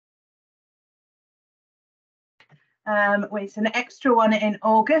It's an extra one in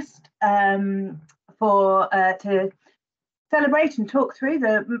August to celebrate and talk through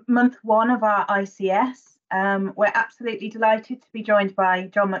the month one of our ICS. We're absolutely delighted to be joined by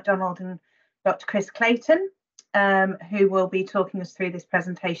John MacDonald and Dr. Chris Clayton, who will be talking us through this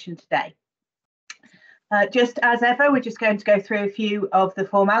presentation today. Just as ever, we're just going to go through a few of the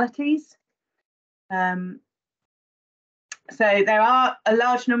formalities. So there are a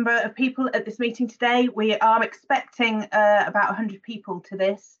large number of people at this meeting today. We are expecting about 100 people to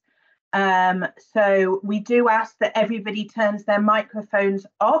this. So we do ask that everybody turns their microphones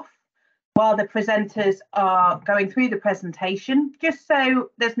off while the presenters are going through the presentation, just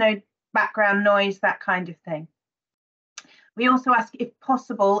so there's no background noise, that kind of thing. We also ask, if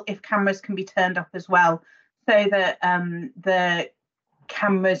possible, if cameras can be turned up as well, so that the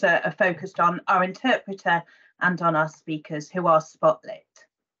cameras are focused on our interpreter and on our speakers, who are spotlit.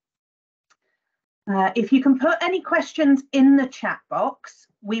 If you can put any questions in the chat box,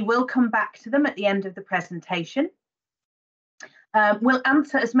 we will come back to them at the end of the presentation. We'll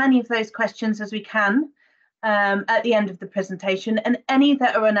answer as many of those questions as we can at the end of the presentation, and any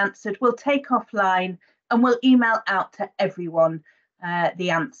that are unanswered we'll take offline and we'll email out to everyone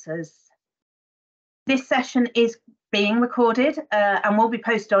the answers. This session is being recorded and will be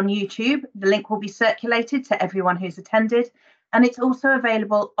posted on YouTube. The link will be circulated to everyone who's attended, and it's also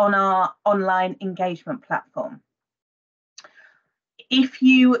available on our online engagement platform. If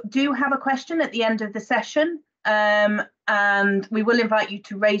you do have a question at the end of the session, and we will invite you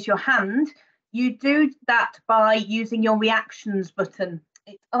to raise your hand, you do that by using your reactions button.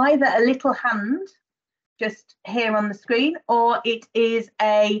 It's either a little hand just here on the screen, or it is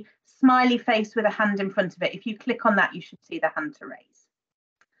a smiley face with a hand in front of it. If you click on that, you should see the hand to raise.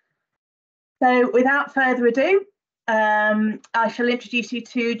 So without further ado, I shall introduce you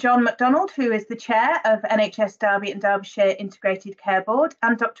to John MacDonald, who is the chair of NHS Derby and Derbyshire Integrated Care Board,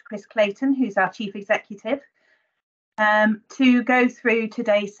 and Dr. Chris Clayton, who's our chief executive, to go through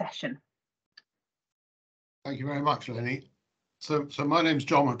today's session. Thank you very much, Lenny. So my name's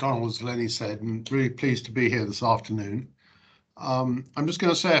John MacDonald, as Lenny said, and really pleased to be here this afternoon. I'm just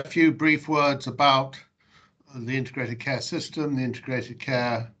going to say a few brief words about the integrated care system, the integrated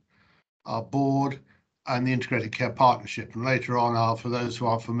care board, and the integrated care partnership. And later on, for those who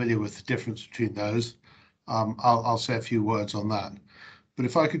aren't familiar with the difference between those, I'll say a few words on that. But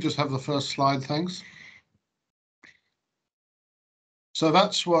if I could just have the first slide, thanks. So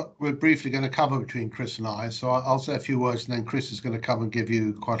that's what we're briefly going to cover between Chris and I. So I'll say a few words, and then Chris is going to come and give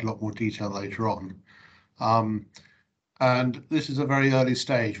you quite a lot more detail later on. And this is a very early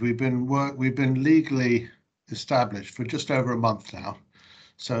stage. We've been legally established for just over a month now,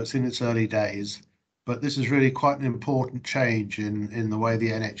 so it's in its early days. But this is really quite an important change in the way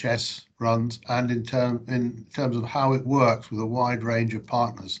the NHS runs, and in terms of how it works with a wide range of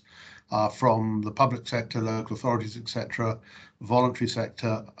partners, from the public sector, local authorities, etc., voluntary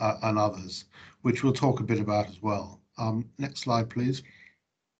sector, and others, which we'll talk a bit about as well. Next slide, please.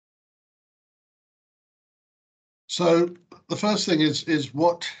 So the first thing is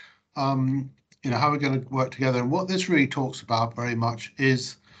what, how we're going to work together. And what this really talks about very much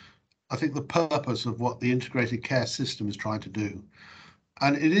is, I think, the purpose of what the integrated care system is trying to do.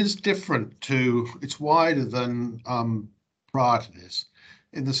 And it is different it's wider than prior to this,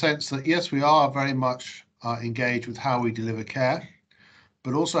 in the sense that, yes, we are very much engaged with how we deliver care,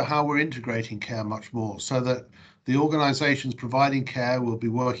 but also how we're integrating care much more, so that the organisations providing care will be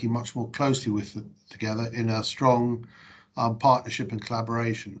working much more closely together in a strong partnership and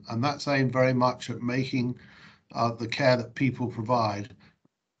collaboration. And that's aimed very much at making the care that people provide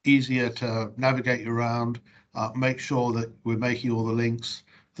easier to navigate around, make sure that we're making all the links,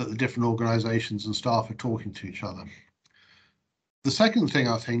 that the different organisations and staff are talking to each other. The second thing,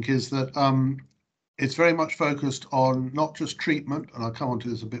 I think, is that it's very much focused on not just treatment, and I'll come on to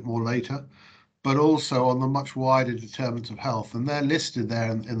this a bit more later, but also on the much wider determinants of health. And they're listed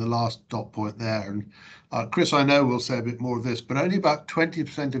there in the last dot point there. And Chris, I know, will say a bit more of this, but only about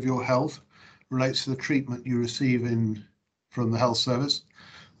 20% of your health relates to the treatment you receive from the health service.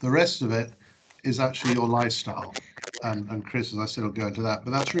 The rest of it is actually your lifestyle. And Chris, as I said, will go into that.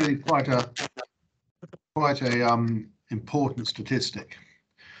 But that's really quite a important statistic.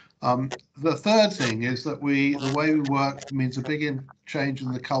 The third thing is that the way we work means a big change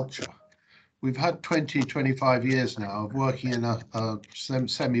in the culture. We've had 25 years now of working in a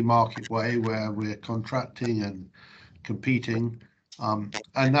semi-market way, where we're contracting and competing, and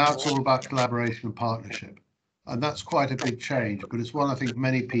now it's all about collaboration and partnership. And that's quite a big change, but it's one I think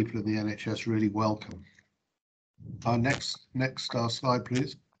many people in the NHS really welcome. Next slide,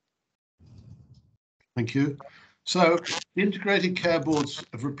 please. Thank you. So the integrated care boards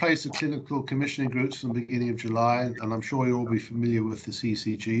have replaced the clinical commissioning groups from the beginning of July, and I'm sure you'll all be familiar with the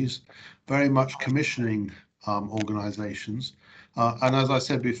CCGs, very much commissioning organisations. And as I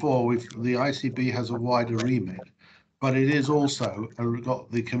said before, the ICB has a wider remit, but it is also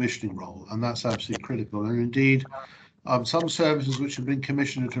got the commissioning role, and that's absolutely critical. And indeed, some services which have been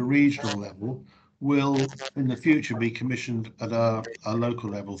commissioned at a regional level will in the future be commissioned at a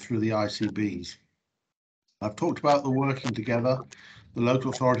local level through the ICBs. I've talked about the working together, the local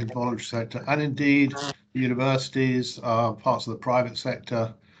authority, voluntary sector, and indeed the universities, parts of the private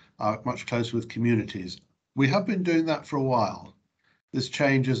sector, much closer with communities. We have been doing that for a while. This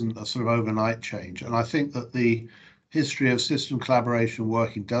change isn't a sort of overnight change, and I think that the history of system collaboration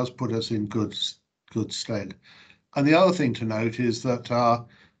working does put us in good stead. And the other thing to note is that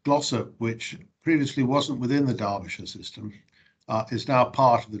Glossop, which previously wasn't within the Derbyshire system, is now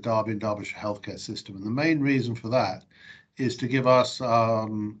part of the Derby and Derbyshire healthcare system. And the main reason for that is to give us a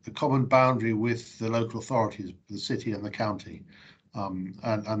common boundary with the local authorities, the city and the county.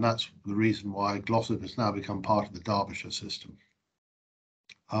 And that's the reason why Glossop has now become part of the Derbyshire system.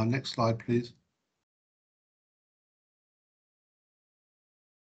 Next slide, please.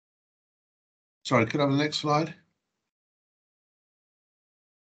 Sorry, could I have the next slide?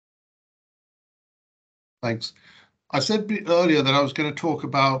 Thanks. I said earlier that I was going to talk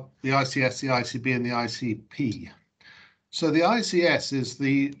about the ICS, the ICB and the ICP. So the ICS is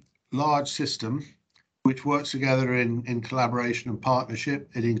the large system which works together in collaboration and partnership.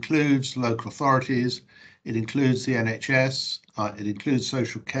 It includes local authorities, it includes the NHS, it includes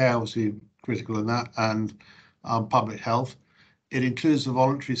social care, obviously critical in that, and public health. It includes the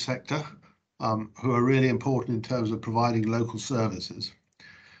voluntary sector, who are really important in terms of providing local services.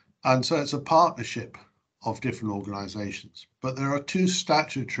 And so it's a partnership of different organisations. But there are two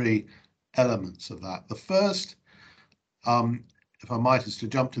statutory elements of that. The first, if I might, is to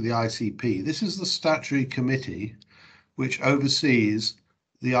jump to the ICP. This is the statutory committee which oversees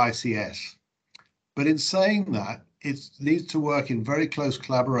the ICS. But in saying that, it needs to work in very close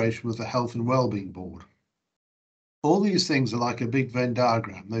collaboration with the Health and Wellbeing Board. All these things are like a big Venn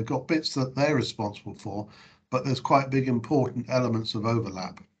diagram. They've got bits that they're responsible for, but there's quite big important elements of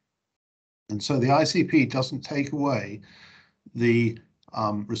overlap. And so the ICP doesn't take away the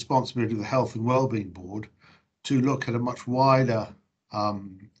responsibility of the Health and Wellbeing Board to look at a much wider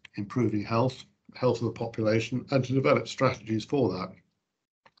improving health of the population and to develop strategies for that.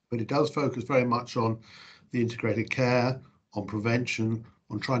 But it does focus very much on the integrated care, on prevention,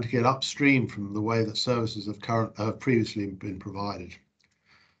 on trying to get upstream from the way that services have previously been provided.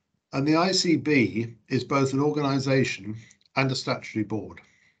 And the ICB is both an organisation and a statutory board.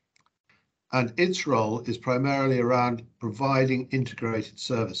 And its role is primarily around providing integrated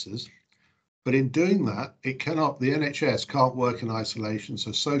services. But in doing that, the NHS can't work in isolation.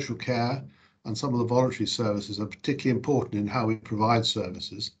 So social care and some of the voluntary services are particularly important in how we provide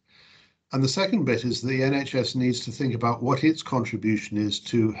services. And the second bit is the NHS needs to think about what its contribution is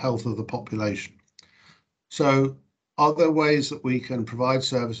to health of the population. So are there ways that we can provide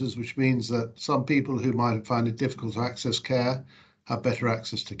services, which means that some people who might find it difficult to access care have better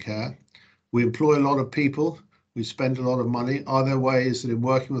access to care? We employ a lot of people, we spend a lot of money. Are there ways that in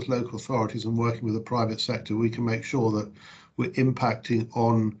working with local authorities and working with the private sector, we can make sure that we're impacting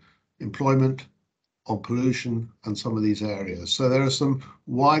on employment, on pollution and some of these areas? So there are some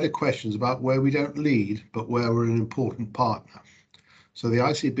wider questions about where we don't lead, but where we're an important partner. So the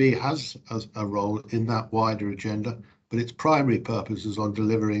ICB has a role in that wider agenda, but its primary purpose is on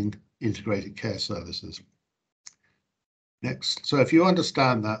delivering integrated care services. Next. So if you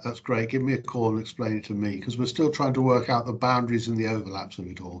understand that, that's great. Give me a call and explain it to me, because we're still trying to work out the boundaries and the overlaps of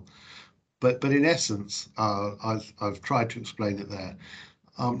it all. But in essence, I've tried to explain it there.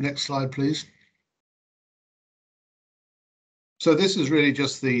 Next slide, please. So this is really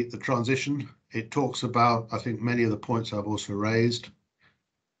just the transition. It talks about, I think, many of the points I've also raised.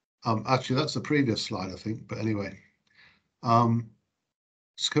 Actually, that's the previous slide, I think. But anyway, so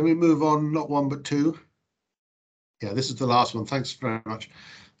can we move on? Not one, but two. Yeah, this is the last one. Thanks very much.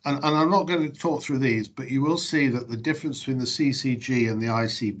 And I'm not going to talk through these, but you will see that the difference between the CCG and the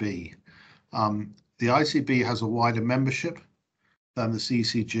ICB. The ICB has a wider membership than the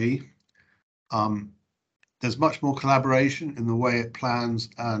CCG. There's much more collaboration in the way it plans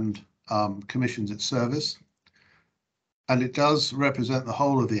and commissions its service. And it does represent the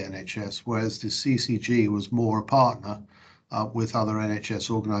whole of the NHS, whereas the CCG was more a partner with other NHS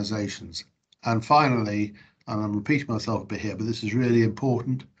organisations. And finally, and I'm repeating myself a bit here, but this is really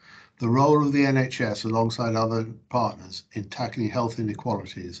important, the role of the NHS alongside other partners in tackling health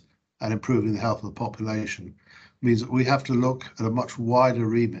inequalities and improving the health of the population means that we have to look at a much wider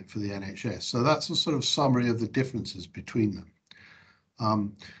remit for the NHS. So that's a sort of summary of the differences between them.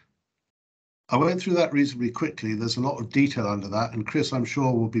 I went through that reasonably quickly. There's a lot of detail under that, and Chris, I'm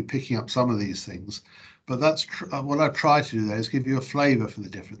sure, will be picking up some of these things. But that's what I try to do there is give you a flavour for the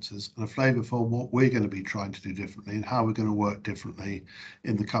differences and a flavour for what we're going to be trying to do differently and how we're going to work differently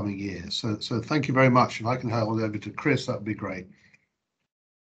in the coming years. So thank you very much. If I can hand over to Chris, that would be great.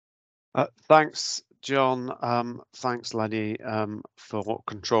 Thanks, John. Thanks, Lenny, for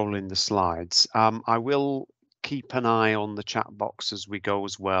controlling the slides. I will keep an eye on the chat box as we go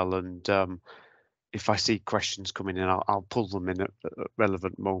as well, and if I see questions coming in, I'll pull them in at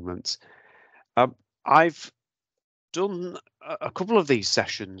relevant moments. I've done a couple of these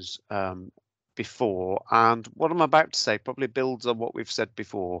sessions before, and what I'm about to say probably builds on what we've said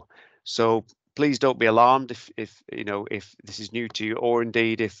before. So please don't be alarmed if you know if this is new to you, or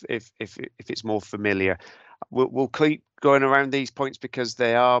indeed if it's more familiar. We'll keep going around these points because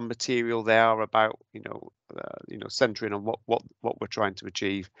they are material. They are about centering on what we're trying to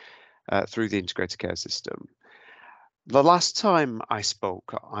achieve through the integrated care system. The last time I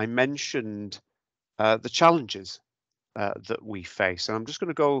spoke, I mentioned the challenges that we face, and I'm just going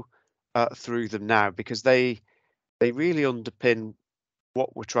to go through them now because they really underpin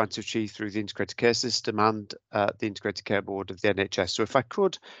what we're trying to achieve through the integrated care system and the integrated care board of the NHS. So if I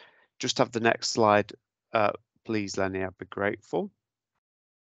could just have the next slide, please, Lenny, I'd be grateful.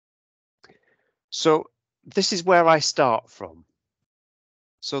 So this is where I start from.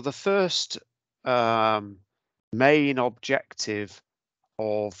 So the first main objective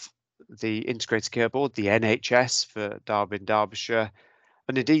of the integrated care board, the NHS for Derby and Derbyshire,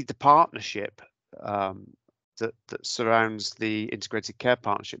 and indeed the partnership that surrounds the integrated care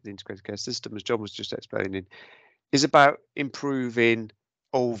partnership, the integrated care system, as John was just explaining, is about improving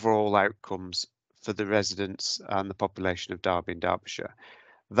overall outcomes for the residents and the population of Derby and Derbyshire.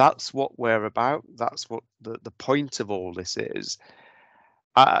 That's what we're about. That's what the point of all this is.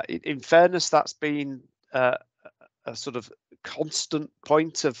 In fairness, that's been a sort of constant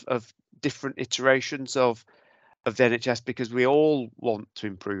point of different iterations of the NHS, because we all want to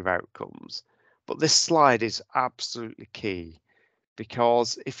improve outcomes. But this slide is absolutely key,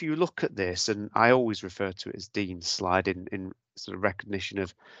 because if you look at this, and I always refer to it as Dean's slide in sort of recognition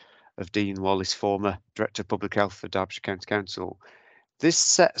of Dean Wallace, former Director of Public Health for Derbyshire County Council, this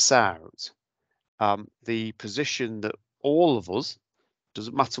sets out the position that all of us,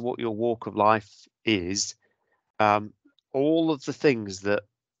 doesn't matter what your walk of life is, all of the things that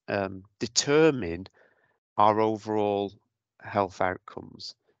determine our overall health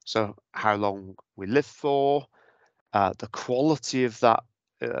outcomes. So how long we live for, the quality of that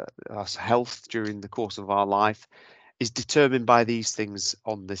health during the course of our life is determined by these things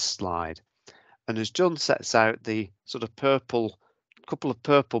on this slide. And as John sets out, the sort of couple of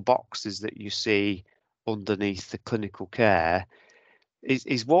purple boxes that you see underneath the clinical care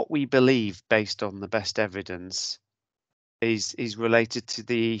is what we believe, based on the best evidence, is related to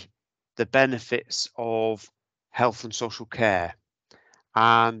the benefits of health and social care.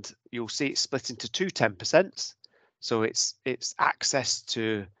 And you'll see it's split into two 10%. So it's access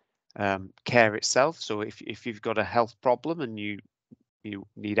to care itself. So if you've got a health problem and you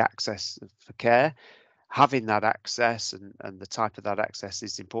need access for care, having that access and the type of that access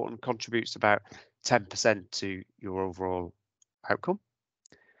is important, contributes about 10% to your overall outcome.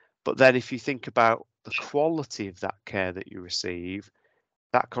 But then if you think about the quality of that care that you receive,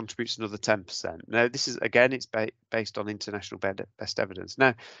 that contributes another 10%. Now, this is, again, it's based on international best evidence.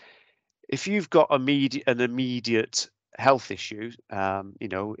 Now, if you've got an immediate health issue,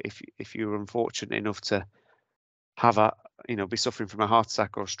 if you're unfortunate enough to have be suffering from a heart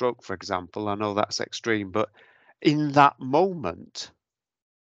attack or a stroke, for example, I know that's extreme, but in that moment,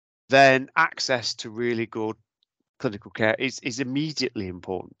 then access to really good clinical care is immediately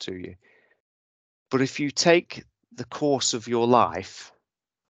important to you. But if you take the course of your life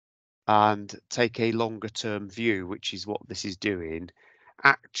and take a longer term view, which is what this is doing,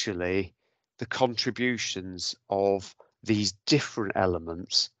 actually the contributions of these different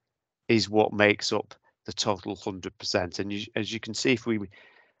elements is what makes up the total 100%. And as you can see, if we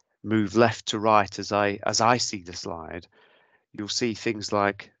move left to right, as I see the slide, you'll see things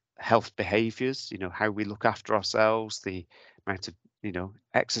like health behaviours, how we look after ourselves, the amount of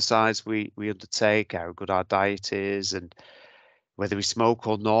exercise we undertake, how good our diet is, and whether we smoke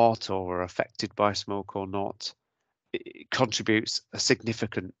or not, or are affected by smoke or not. It contributes a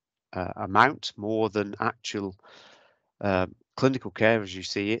significant amount, more than actual clinical care as you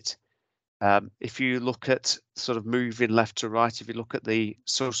see it. If you look at sort of moving left to right, if you look at the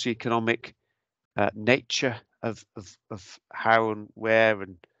socioeconomic nature of how and where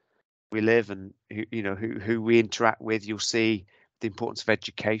and we live and who we interact with, you'll see the importance of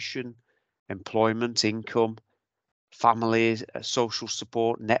education, employment, income, families, social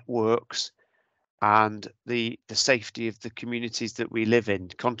support, networks, and the safety of the communities that we live in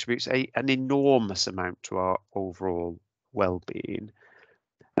contributes an enormous amount to our overall well-being.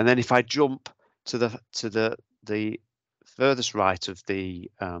 And then if I jump to the furthest right of the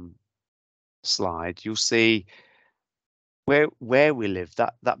slide, you'll see where we live.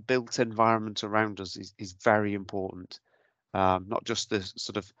 That built environment around us is very important. Not just the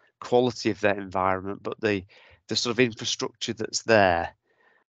sort of quality of that environment, but the sort of infrastructure that's there.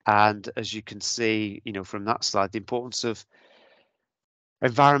 And as you can see, from that slide, the importance of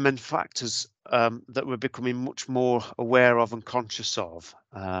environmental factors that we're becoming much more aware of and conscious of,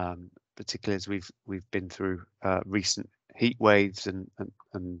 particularly as we've been through recent heat waves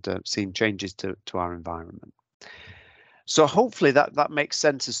and seen changes to our environment. So hopefully that makes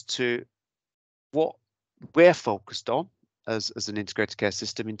sense as to what we're focused on as an integrated care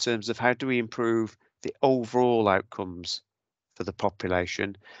system in terms of how do we improve the overall outcomes for the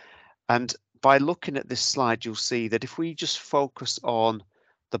population. And by looking at this slide, you'll see that if we just focus on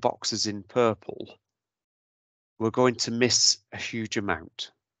the boxes in purple, we're going to miss a huge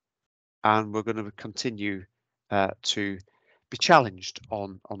amount, and we're going to continue to be challenged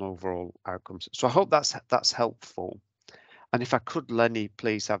on overall outcomes. So I hope that's helpful. And if I could, Lenny,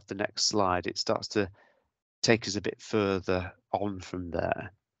 please have the next slide. It starts to take us a bit further on from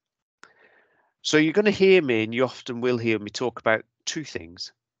there. So you're going to hear me, and you often will hear me talk about two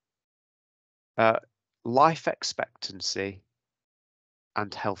things: life expectancy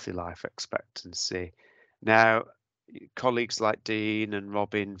and healthy life expectancy. Now, colleagues like Dean and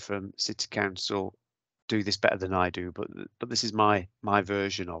Robin from City Council do this better than I do, but this is my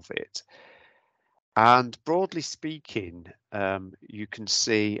version of it. And broadly speaking, you can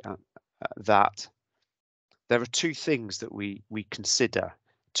see that there are two things that we consider,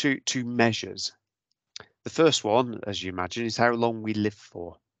 two measures. The first one, as you imagine, is how long we live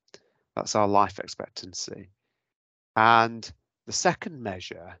for. That's our life expectancy. And the second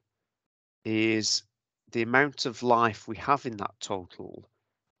measure is the amount of life we have in that total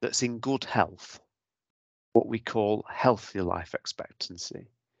that's in good health, what we call healthy life expectancy.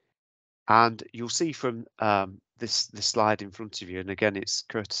 And you'll see from this slide in front of you, and again, it's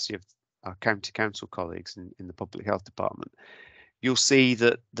courtesy of our county council colleagues in the public health department, you'll see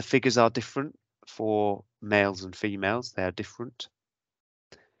that the figures are different for males and females. They are different.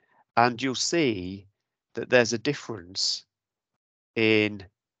 And you'll see that there's a difference in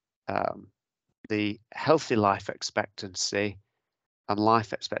the healthy life expectancy and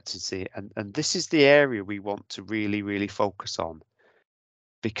life expectancy. And this is the area we want to really focus on,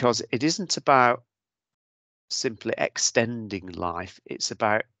 because it isn't about simply extending life. It's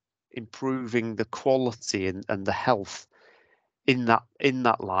about improving the quality and the health in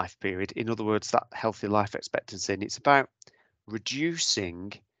that life period. In other words, that healthy life expectancy. And it's about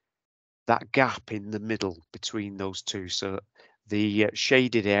reducing that gap in the middle between those two. So the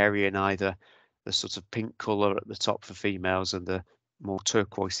shaded area in either the sort of pink colour at the top for females and the more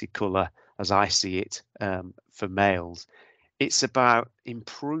turquoisey colour, as I see it, for males. It's about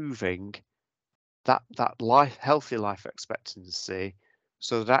improving that healthy life expectancy,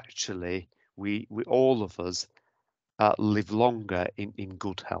 so that actually we all of us live longer in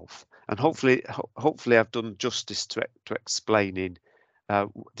good health. And hopefully I've done justice to explaining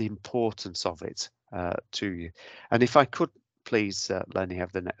the importance of it to you. And if I could please, Lenny,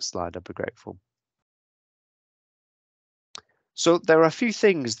 have the next slide, I'd be grateful. So there are a few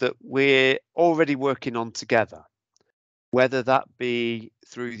things that we're already working on together, whether that be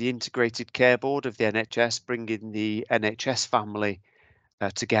through the Integrated Care Board of the NHS, bringing the NHS family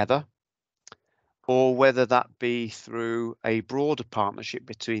together, or whether that be through a broader partnership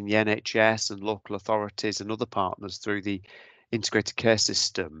between the NHS and local authorities and other partners through the Integrated Care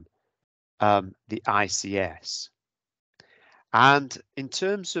System, the ICS. And in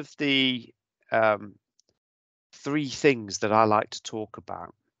terms of the three things that I like to talk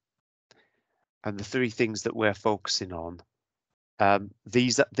about, and the three things that we're focusing on,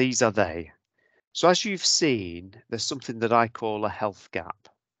 these are they. So as you've seen, there's something that I call a health gap.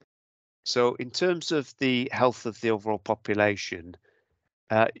 So in terms of the health of the overall population,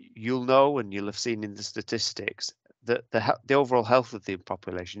 you'll know, and you'll have seen in the statistics, that the overall health of the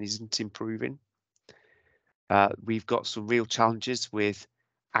population isn't improving. We've got some real challenges with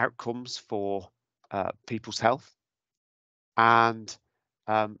outcomes for people's health, and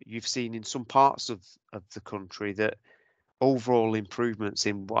you've seen in some parts of the country that overall improvements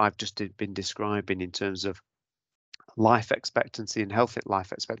in what I've just been describing in terms of life expectancy and healthy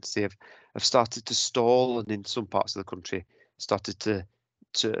life expectancy have started to stall, and in some parts of the country started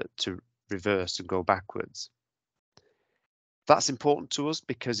to reverse and go backwards. That's important to us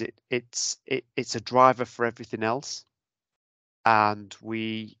because it's a driver for everything else, and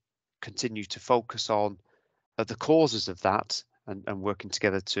we continue to focus on the causes of that and working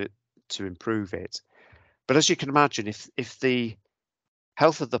together to improve it. But as you can imagine, if the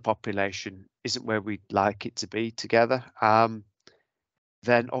health of the population isn't where we'd like it to be together,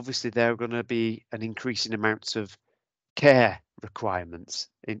 then obviously there are going to be an increasing amounts of care requirements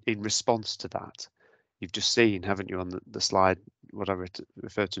in response to that. You've just seen, haven't you, on the slide, what I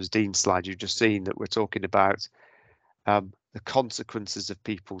refer to as Dean's slide, you've just seen that we're talking about the consequences of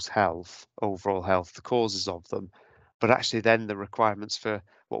people's health, overall health, the causes of them, but actually then the requirements for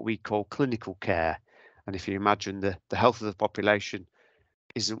what we call clinical care. And if you imagine the health of the population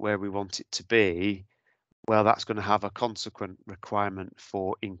isn't where we want it to be, well, that's going to have a consequent requirement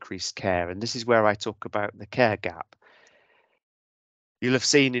for increased care. And this is where I talk about the care gap. You'll have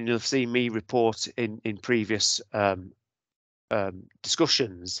seen me report in previous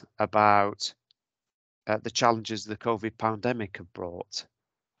discussions about the challenges the COVID pandemic have brought,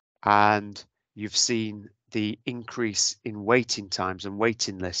 and you've seen the increase in waiting times and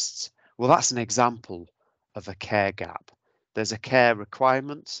waiting lists. Well, that's an example of a care gap. There's a care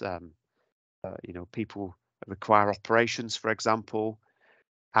requirement. People require operations, for example,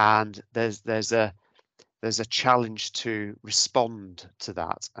 and there's a challenge to respond to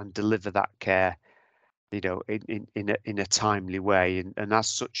that and deliver that care, in a timely way, and as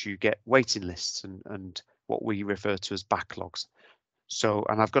such you get waiting lists and what we refer to as backlogs. So,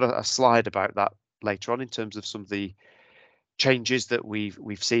 and I've got a slide about that later on in terms of some of the changes that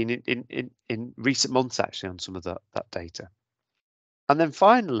we've seen in recent months, actually, on some of that data. And then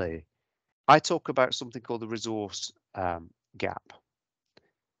finally, I talk about something called the resource gap.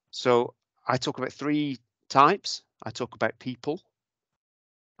 So I talk about three types. I talk about people,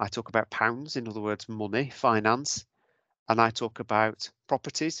 I talk about pounds, in other words, money, finance, and I talk about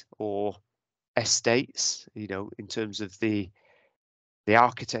properties or estates, in terms of the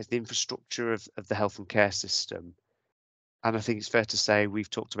architect, the infrastructure of the health and care system. And I think it's fair to say, we've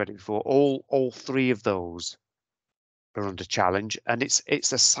talked about it before, all three of those are under challenge, and it's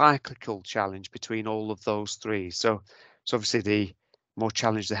a cyclical challenge between all of those three. So obviously the more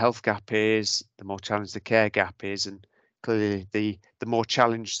challenged the health gap is, the more challenged the care gap is, and clearly the more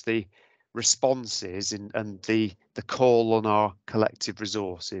challenged the response is and the call on our collective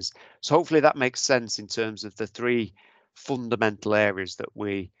resources. So hopefully that makes sense in terms of the three fundamental areas that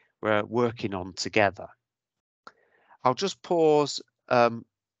we're working on together. I'll just pause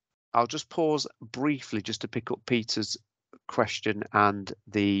briefly just to pick up Peter's question and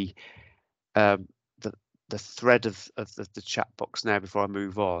the thread of the chat box now before I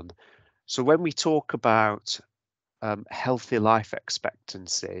move on. So when we talk about healthy life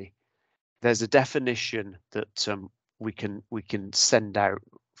expectancy, there's a definition that we can send out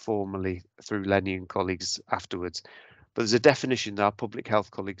formally through Lenny and colleagues afterwards, but there's a definition that our public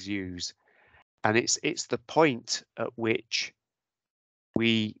health colleagues use, and it's the point at which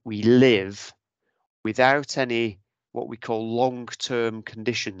we live without any what we call long-term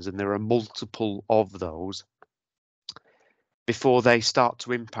conditions, and there are multiple of those, before they start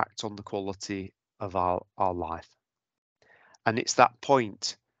to impact on the quality of our life. And it's that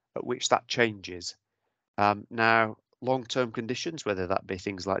point at which that changes. Now, long-term conditions, whether that be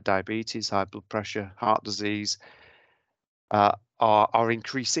things like diabetes, high blood pressure, heart disease, are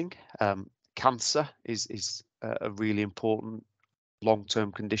increasing. Cancer is a really important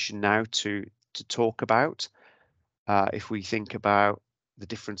long-term condition now to talk about. If we think about the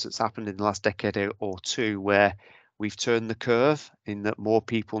difference that's happened in the last decade or two, where we've turned the curve in that more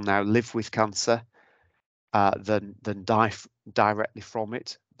people now live with cancer than die directly from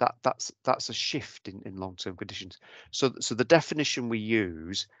it, that's a shift in long-term conditions. So the definition we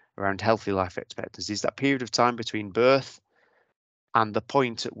use around healthy life expectancy is that period of time between birth and the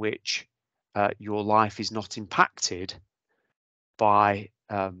point at which your life is not impacted by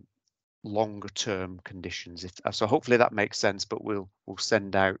longer term conditions. So hopefully that makes sense, but we'll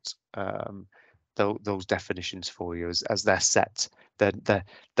send out those definitions for you as they're set. They're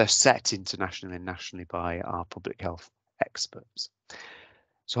set internationally and nationally by our public health experts.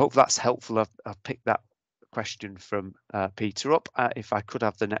 So hope that's helpful. I've picked that question from Peter up. If I could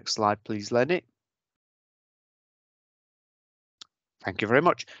have the next slide, please, Lenny. Thank you very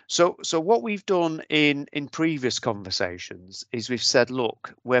much. So what we've done in previous conversations is we've said,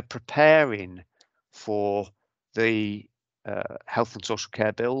 look, we're preparing for the Health and Social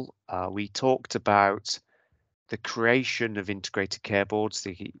Care Bill. We talked about the creation of integrated care boards,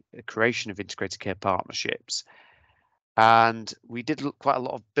 the creation of integrated care partnerships. And we did quite a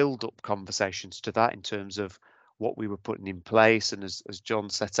lot of build-up conversations to that in terms of what we were putting in place. And as John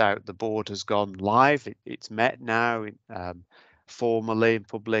set out, the board has gone live. It's met now formally in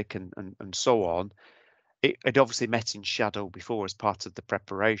public and so on. It obviously met in shadow before as part of the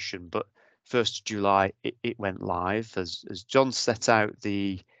preparation, but 1st of July it went live. As John set out,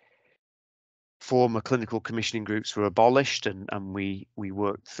 the former clinical commissioning groups were abolished and we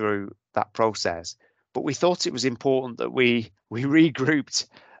worked through that process. But we thought it was important that we regrouped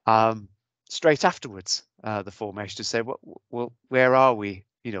straight afterwards the formation to say, well, where are we?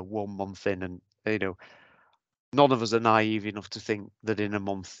 1 month in, and none of us are naive enough to think that in a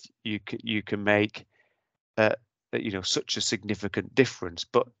month you can make such a significant difference.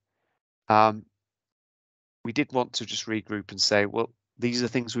 But we did want to just regroup and say, well, these are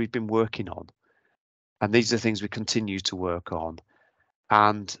things we've been working on, and these are things we continue to work on,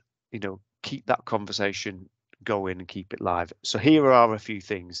 and keep that conversation going and keep it live. So here are a few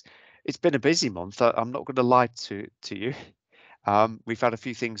things. It's been a busy month. I'm not going to lie to you. We've had a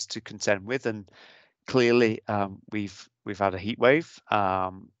few things to contend with, and clearly we've had a heat wave.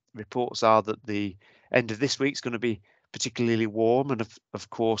 Reports are that the end of this week is going to be particularly warm, and of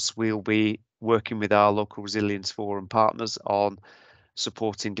course we'll be working with our local resilience forum partners on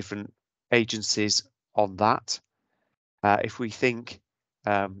supporting different agencies on that. If we think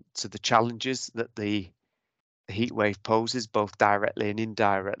to the challenges that the heat wave poses, both directly and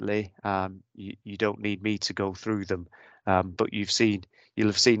indirectly, you don't need me to go through them, but you'll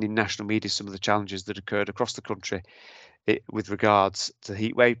have seen in national media some of the challenges that occurred across the country with regards to the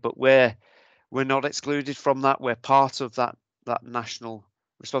heat wave. But we're not excluded from that. We're part of that national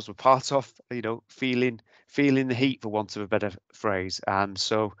response. We're part of feeling the heat, for want of a better phrase. And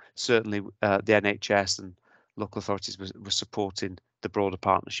so certainly the NHS and local authorities were supporting the broader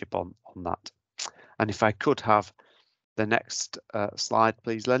partnership on that. And if I could have the next slide,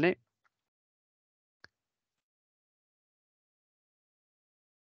 please, Lenny.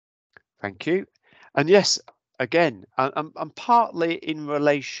 Thank you. And yes, again, and partly in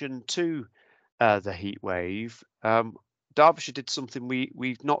relation to the heat wave, Derbyshire did something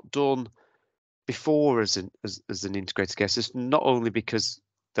we've not done before as an integrated care system, not only because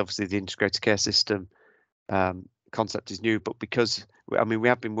obviously the integrated care system concept is new, but because we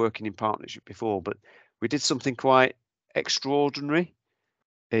have been working in partnership before, but we did something quite extraordinary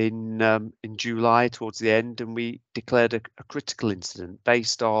in July towards the end, and we declared a critical incident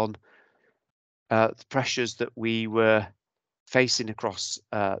based on the pressures that we were facing across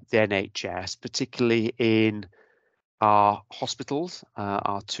the NHS, particularly in our hospitals,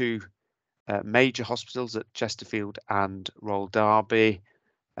 our two major hospitals at Chesterfield and Royal Derby,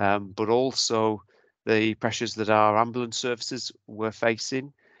 but also the pressures that our ambulance services were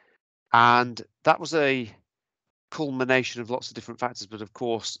facing. And that was a culmination of lots of different factors, but of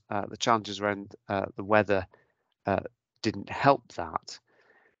course the challenges around the weather didn't help that.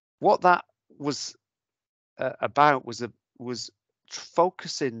 What that was about was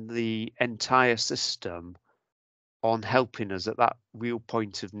focusing the entire system on helping us at that real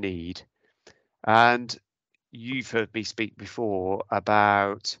point of need. And you've heard me speak before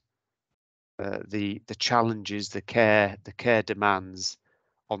about the challenges, the care demands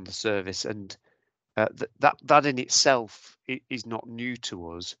on the service, and that in itself is not new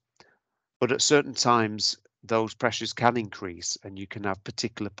to us, but at certain times those pressures can increase, and you can have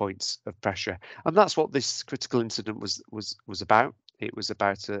particular points of pressure, and that's what this critical incident was about. It was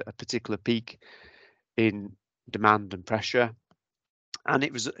about a particular peak in demand and pressure, and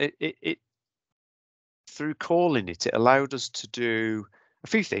it through calling it allowed us to do a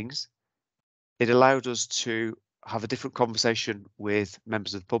few things. It allowed us to have a different conversation with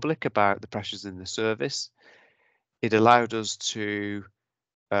members of the public about the pressures in the service. It allowed us to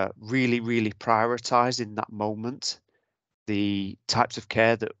really prioritise in that moment the types of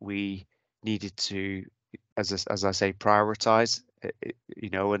care that we needed to, as I say, prioritise.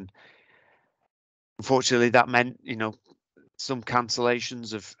 And unfortunately that meant some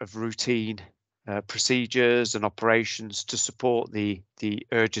cancellations of routine procedures and operations to support the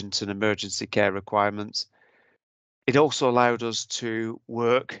urgent and emergency care requirements. It also allowed us to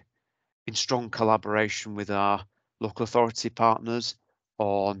work in strong collaboration with our local authority partners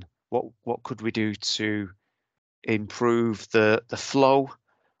on what could we do to improve the flow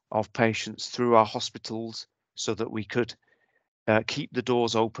of patients through our hospitals, so that we could keep the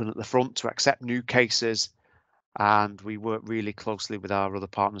doors open at the front to accept new cases, and we work really closely with our other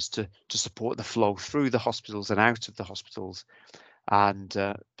partners to support the flow through the hospitals and out of the hospitals, and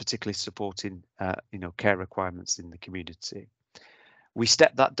particularly supporting care requirements in the community. We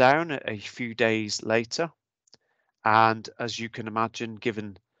stepped that down a few days later, and as you can imagine,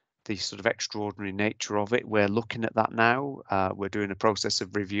 given the sort of extraordinary nature of it, we're looking at that now. We're doing a process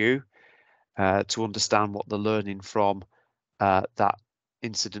of review to understand what the learning from that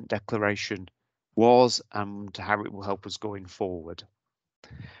incident declaration was and how it will help us going forward.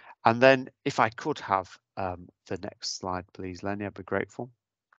 And then if I could have the next slide, please, Lenny, I'd be grateful.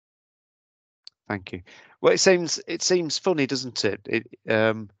 Thank you. Well, it seems funny, doesn't it?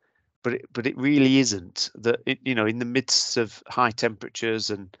 But it really isn't. That in the midst of high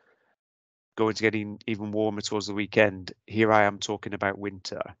temperatures and going to getting even warmer towards the weekend, here I am talking about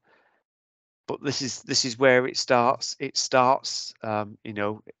winter. But this is where it starts. It starts, as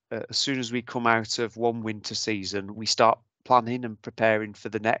soon as we come out of one winter season, we start planning and preparing for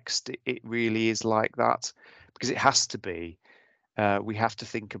the next. It really is like that, because it has to be. We have to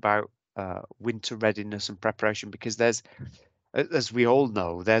think about winter readiness and preparation, because there's, as we all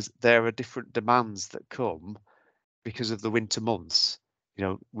know, there are different demands that come because of the winter months.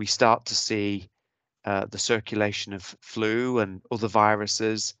 We start to see the circulation of flu and other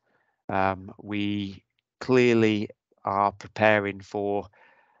viruses. We clearly are preparing for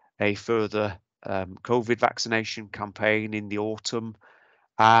a further COVID vaccination campaign in the autumn,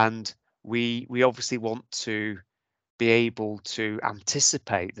 and we obviously want to be able to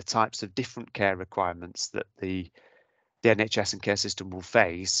anticipate the types of different care requirements that the NHS and care system will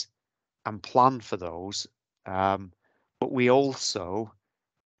face and plan for those. But we also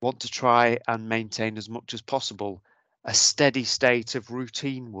want to try and maintain as much as possible a steady state of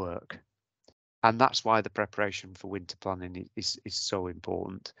routine work. And that's why the preparation for winter planning is so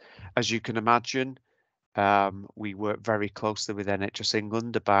important. As you can imagine, we work very closely with NHS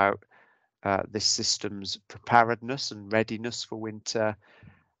England about this system's preparedness and readiness for winter,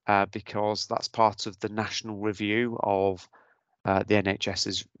 because that's part of the national review of the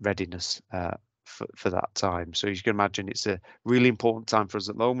NHS's readiness for that time. So you can imagine it's a really important time for us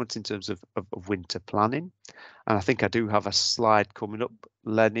at the moment in terms of winter planning. And I think I do have a slide coming up,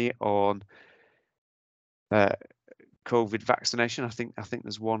 Lenny, on COVID vaccination. I think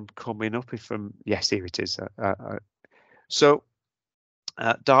there's one coming up. Yes, here it is. So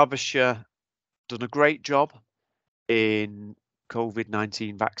Derbyshire done a great job in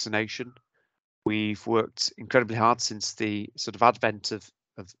COVID-19 vaccination. We've worked incredibly hard since the sort of advent of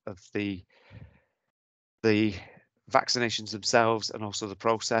the vaccinations themselves and also the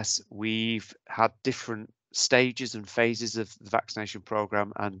process. We've had different stages and phases of the vaccination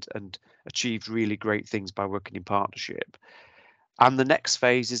program and achieved really great things by working in partnership. And the next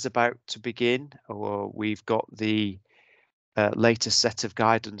phase is about to begin. We've got the latest set of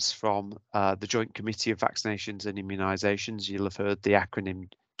guidance from the Joint Committee of Vaccinations and Immunisations. You'll have heard the acronym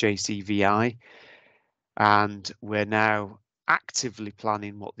JCVI. And we're now actively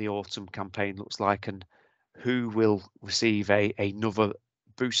planning what the autumn campaign looks like and who will receive another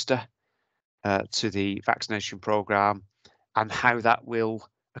booster to the vaccination programme and how that will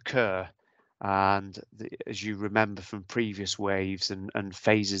occur. And as you remember from previous waves and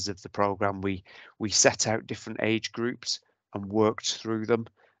phases of the programme, we set out different age groups and worked through them,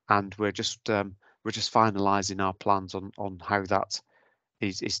 and we're just finalising our plans on how that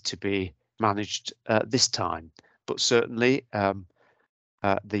is to be managed this time. But certainly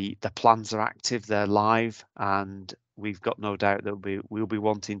the plans are active, they're live, and we've got no doubt that we'll be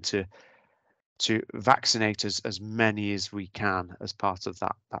wanting to vaccinate as many as we can as part of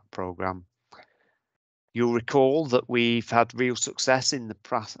that programme. You'll recall that we've had real success in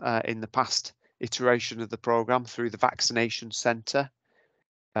the past iteration of the programme through the vaccination centre.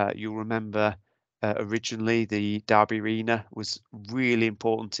 You'll remember originally the Derby Arena was really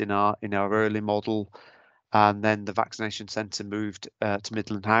important in our early model, and then the vaccination centre moved to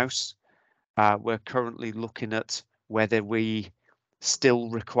Midland House. We're currently looking at whether we still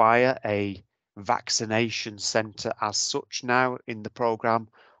require a vaccination centre as such now in the programme,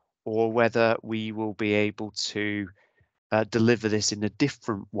 or whether we will be able to deliver this in a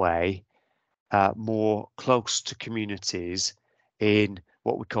different way, more close to communities in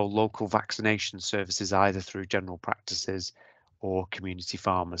what we call local vaccination services, either through general practices or community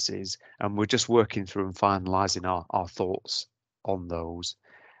pharmacies. And we're just working through and finalising our thoughts on those.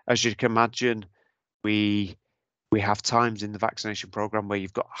 As you can imagine, we have times in the vaccination programme where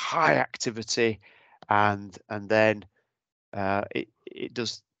you've got high activity and then it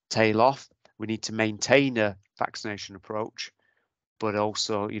does tail off. We need to maintain a vaccination approach, but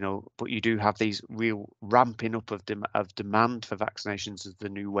also, but you do have these real ramping up of demand for vaccinations as the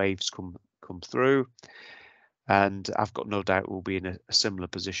new waves come through, and I've got no doubt we'll be in a similar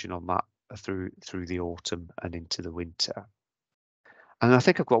position on that through the autumn and into the winter. And I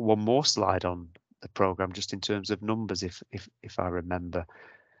think I've got one more slide on the programme, just in terms of numbers, if I remember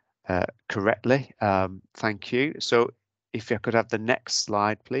correctly. Thank you. So if I could have the next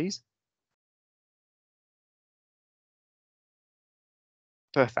slide, please.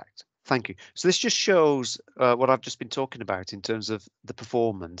 Perfect. Thank you. So this just shows what I've just been talking about in terms of the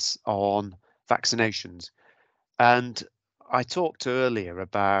performance on vaccinations. And I talked earlier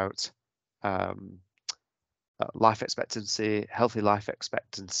about life expectancy, healthy life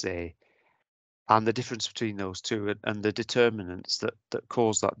expectancy, and the difference between those two, and the determinants that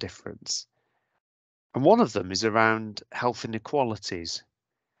cause that difference. And one of them is around health inequalities.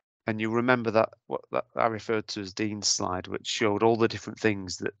 And you'll remember that what I referred to as Dean's slide, which showed all the different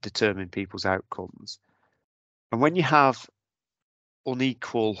things that determine people's outcomes. And when you have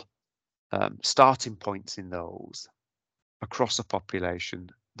unequal starting points in those across a population,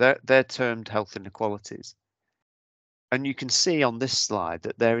 they're termed health inequalities. And you can see on this slide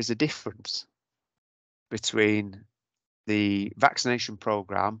that there is a difference between the vaccination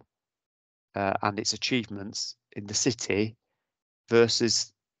programme and its achievements in the city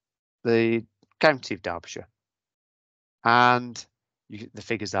versus the county of Derbyshire. And the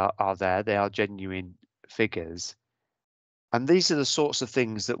figures are there, they are genuine figures. And these are the sorts of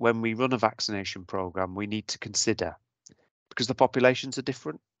things that when we run a vaccination programme, we need to consider, because the populations are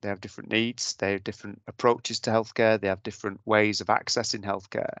different, they have different needs, they have different approaches to healthcare, they have different ways of accessing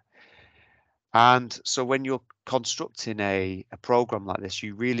healthcare. And so when you're constructing a programme like this,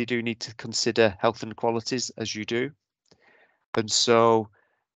 you really do need to consider health inequalities as you do. And so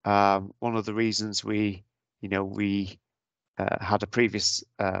one of the reasons we had a previous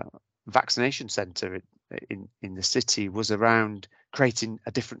vaccination centre in the city was around creating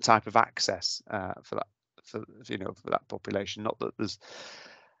a different type of access for that population. Not that there's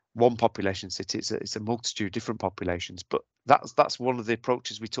one population city; it's a multitude of different populations. But that's one of the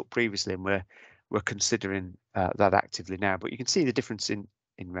approaches we took previously, and we're considering that actively now. But you can see the difference in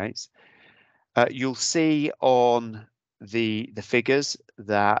rates. You'll see on the figures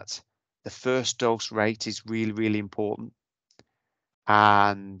that the first dose rate is really important.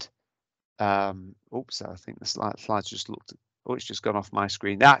 And oops, I think the slides just looked. Oh, it's just gone off my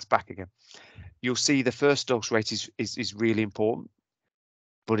screen. That's back again. You'll see the first dose rate is really important,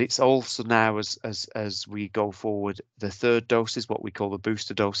 but it's also now as we go forward, the third dose is what we call the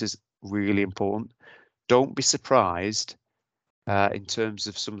booster doses, really important. Don't be surprised in terms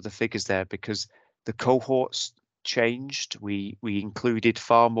of some of the figures there, because the cohorts changed. We included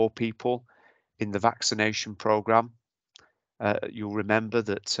far more people in the vaccination programme. You'll remember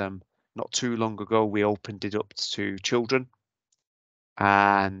that not too long ago we opened it up to children,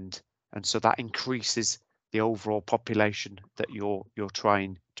 and so that increases the overall population that you're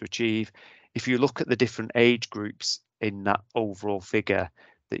trying to achieve. If you look at the different age groups in that overall figure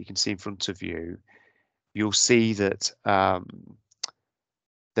that you can see in front of you, you'll see that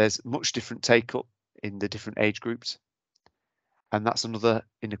there's much different take up in the different age groups, and that's another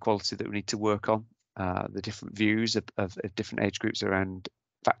inequality that we need to work on. The different views of different age groups around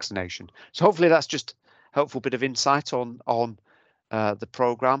vaccination. So hopefully that's just a helpful bit of insight on the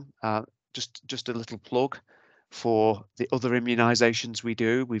programme. Just a little plug for the other immunisations we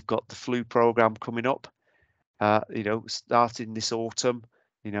do. We've got the flu programme coming up, starting this autumn.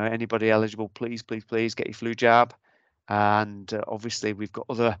 Anybody eligible, please get your flu jab. And obviously we've got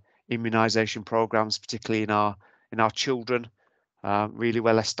other immunisation programmes, particularly in our children. Really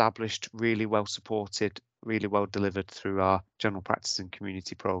well established, really well supported, really well delivered through our general practice and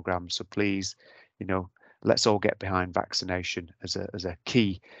community programs. So please, let's all get behind vaccination as a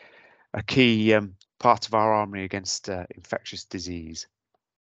key part of our armoury against infectious disease.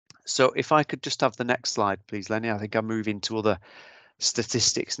 So if I could just have the next slide, please, Lenny. I think I'll move into other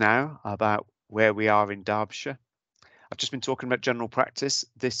statistics now about where we are in Derbyshire. I've just been talking about general practice.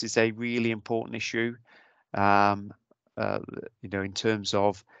 This is a really important issue. In terms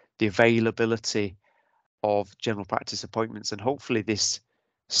of the availability of general practice appointments, and hopefully this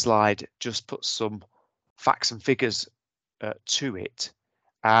slide just puts some facts and figures to it.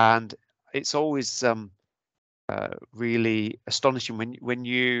 And it's always really astonishing when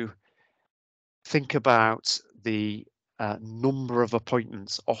you think about the number of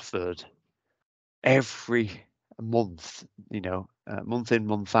appointments offered every month, month in,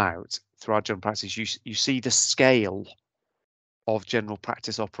 month out through our general practice. You see the scale of general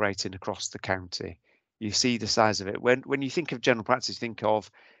practice operating across the county. you see the size of it. When you think of general practice, think of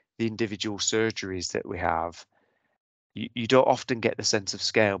the individual surgeries that we have. You don't often get the sense of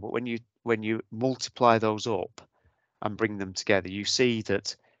scale, but when you multiply those up and bring them together, you see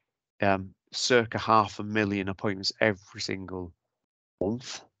that circa 500,000 appointments every single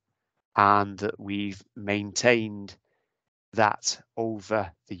month, and that we've maintained that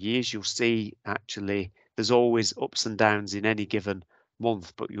over the years. You'll see actually there's always ups and downs in any given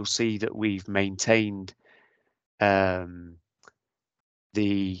month, but you'll see that we've maintained the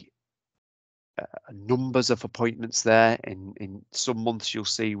numbers of appointments there. In some months you'll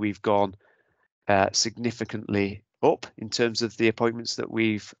see we've gone significantly up in terms of the appointments that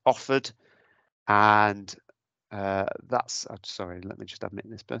we've offered, and that's sorry, let me just admit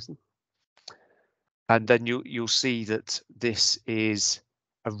this person. And then you'll see that this is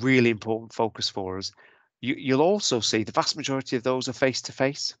a really important focus for us. You'll also see the vast majority of those are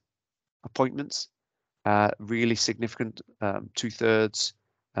face-to-face appointments, really significant, 2/3,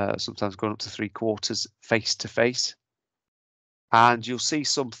 sometimes going up to 3/4 face-to-face. And you'll see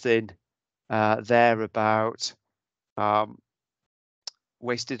something there about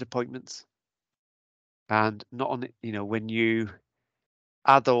wasted appointments. And not on, when you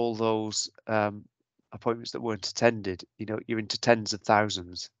add all those appointments that weren't attended, you're into tens of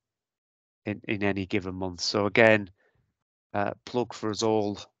thousands in any given month. So again, plug for us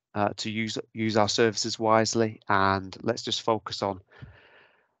all to use our services wisely, and let's just focus on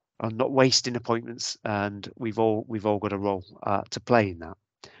not wasting appointments, and we've all got a role to play in that.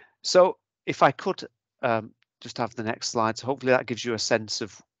 So if I could just have the next slide, so hopefully that gives you a sense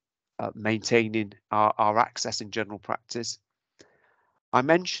of maintaining our access in general practice. I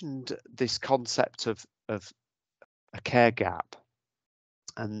mentioned this concept of a care gap,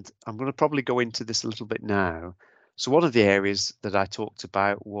 and I'm going to probably go into this a little bit now. So one of the areas that I talked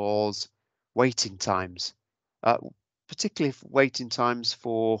about was waiting times, particularly waiting times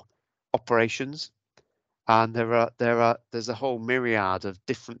for operations. And there's a whole myriad of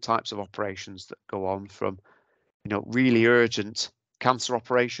different types of operations that go on, from really urgent cancer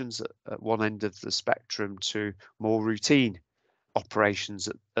operations at one end of the spectrum to more routine operations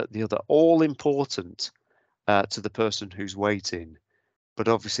at the other, all important to the person who's waiting. But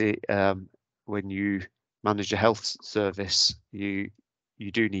obviously when you manage a health service, you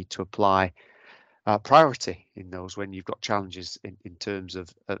do need to apply priority in those when you've got challenges in terms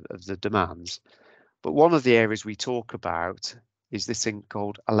of the demands. But one of the areas we talk about is this thing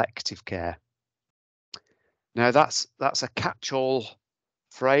called elective care. Now that's a catch-all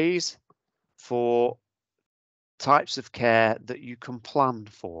phrase for types of care that you can plan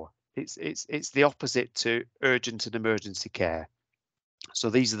for. It's the opposite to urgent and emergency care. So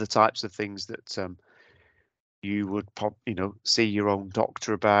these are the types of things that you would see your own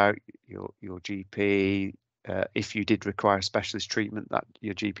doctor about, your GP. If you did require specialist treatment, that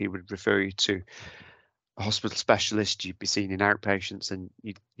your GP would refer you to a hospital specialist. You'd be seen in outpatients, and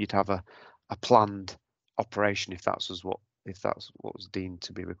you'd have a planned operation if that's what was deemed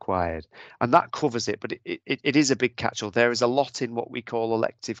to be required, and that covers it. But it is a big catch-all. There is a lot in what we call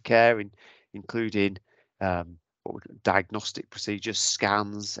elective care, including diagnostic procedures,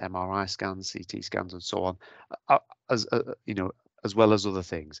 scans, MRI scans, CT scans, and so on, as well as other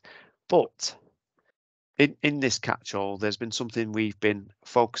things. But in this catch-all, there's been something we've been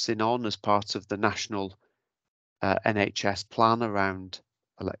focusing on as part of the national NHS plan around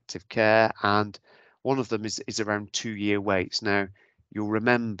elective care, and one of them is around 2-year waits. Now, you'll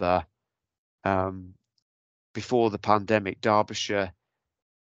remember before the pandemic, Derbyshire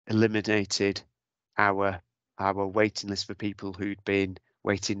eliminated our waiting list for people who'd been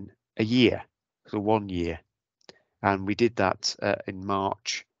waiting a year, so 1 year, and we did that in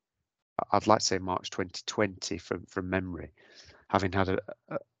March. I'd like to say March 2020 from memory, having had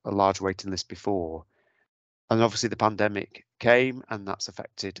a large waiting list before. And obviously the pandemic came, and that's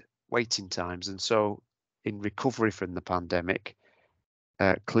affected waiting times. And so in recovery from the pandemic,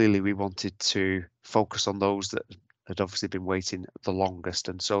 clearly we wanted to focus on those that had obviously been waiting the longest.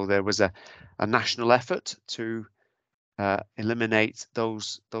 And so there was a national effort to eliminate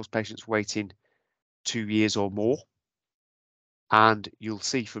those patients waiting 2 years or more. And you'll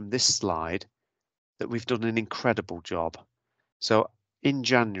see from this slide that we've done an incredible job. So in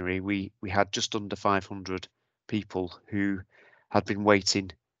January, we had just under 500 people who had been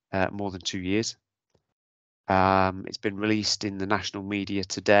waiting more than 2 years. It's been released in the national media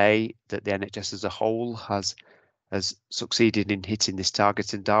today that the NHS as a whole has succeeded in hitting this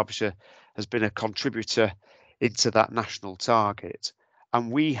target, and Derbyshire has been a contributor into that national target. And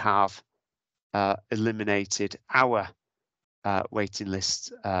we have eliminated our waiting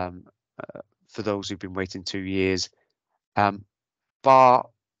list for those who've been waiting 2 years, bar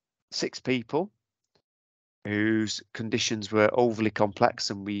 6 people whose conditions were overly complex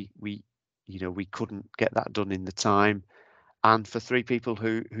and we couldn't get that done in the time, and for 3 people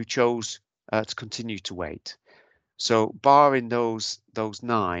who chose to continue to wait. So barring those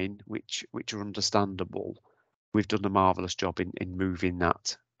 9, which are understandable, we've done a marvellous job in moving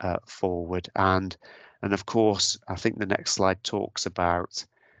that forward. And of course, I think the next slide talks about,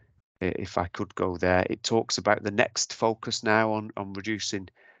 if I could go there, it talks about the next focus now on reducing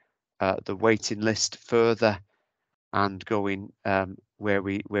the waiting list further, and going where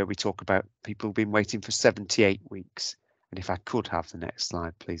we talk about people who've been waiting for 78 weeks. And if I could have the next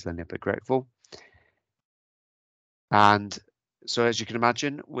slide, please, then I'd be grateful. And so, as you can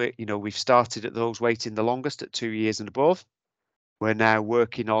imagine, we've started at those waiting the longest at 2 years and above. We're now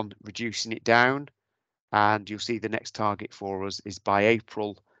working on reducing it down, and you'll see the next target for us is by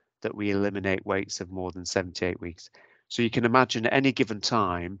April that we eliminate waits of more than 78 weeks. So you can imagine at any given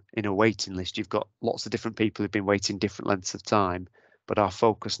time in a waiting list, you've got lots of different people who've been waiting different lengths of time, but our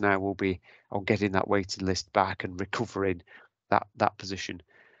focus now will be on getting that waiting list back and recovering that position.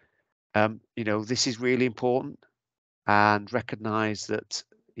 This is really important, and recognise that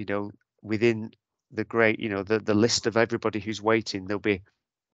within the great the list of everybody who's waiting, there'll be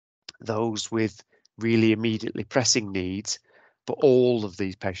those with really immediately pressing needs, but all of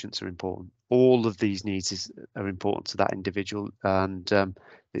these patients are important. All of these needs are important to that individual, and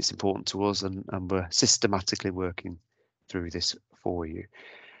it's important to us, and we're systematically working through this for you.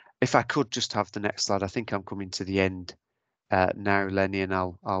 If I could just have the next slide. I think I'm coming to the end now, Lenny, and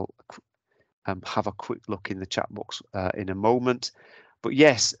I'll have a quick look in the chat box in a moment. But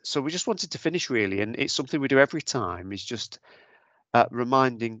yes, so we just wanted to finish really, and it's something we do every time, is just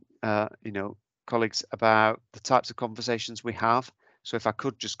reminding colleagues about the types of conversations we have. So if I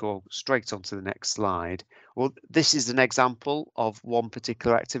could just go straight on to the next slide. Well, this is an example of one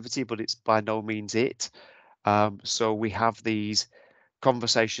particular activity, but it's by no means it. So we have these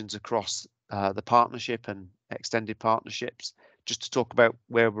conversations across the partnership and extended partnerships, just to talk about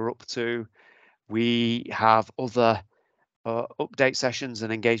where we're up to. We have other update sessions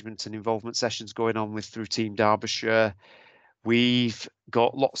and engagement and involvement sessions going on through Team Derbyshire. We've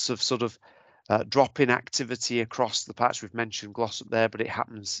got lots of sort of drop-in activity across the patch. We've mentioned Glossop there, but it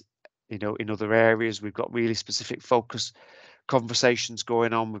happens, in other areas. We've got really specific focus conversations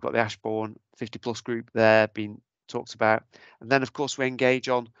going on. We've got the Ashbourne 50+ group there being talked about, and then of course we engage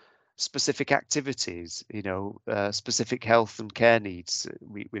on specific activities, specific health and care needs.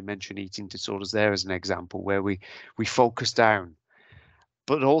 We mentioned eating disorders there as an example, where we focus down.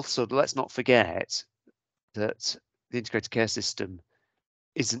 But also, let's not forget that the integrated care system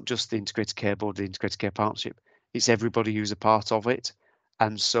isn't just the integrated care board, the integrated care partnership. It's everybody who's a part of it.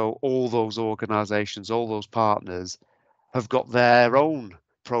 And so all those organisations, all those partners have got their own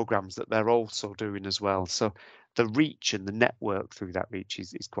programs that they're also doing as well. So the reach and the network through that reach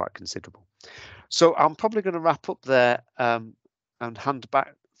is quite considerable. So I'm probably going to wrap up there and hand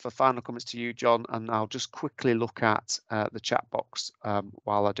back for final comments to you, John, and I'll just quickly look at the chat box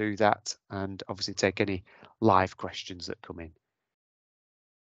while I do that, and obviously take any live questions that come in.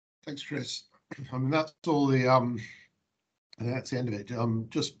 Thanks, Chris. I mean, that's all the that's the end of it.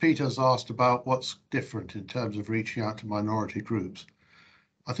 Just Peter's asked about what's different in terms of reaching out to minority groups.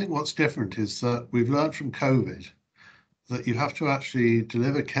 I think what's different is that we've learned from COVID that you have to actually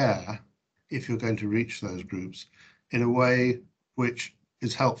deliver care if you're going to reach those groups in a way which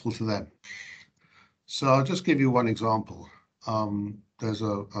is helpful to them. So I'll just give you one example. There's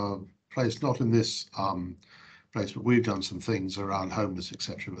a place, not in this place, but we've done some things around homeless,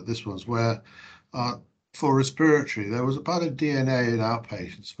 etc. But this one's where for respiratory, there was about a DNA in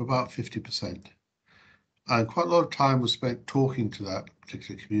outpatients of about 50%. And quite a lot of time was spent talking to that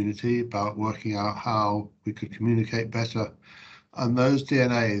particular community about working out how we could communicate better. And those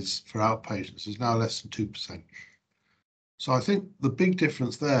DNAs for outpatients is now less than 2%. So I think the big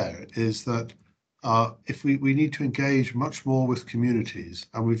difference there is that if we need to engage much more with communities,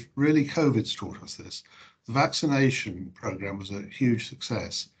 and COVID's taught us this. The vaccination program was a huge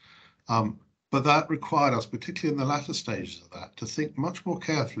success. But that required us, particularly in the latter stages of that, to think much more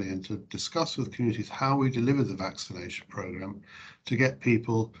carefully and to discuss with communities how we deliver the vaccination program to get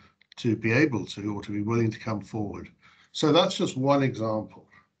people to be able to, or to be willing to come forward. So that's just one example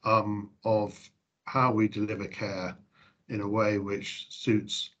of how we deliver care in a way which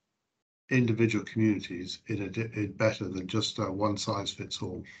suits individual communities in better than just one size fits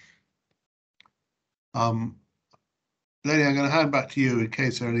all. Lenny, I'm going to hand back to you in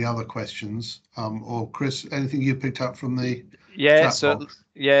case there are any other questions. Or Chris, anything you picked up from the chat box?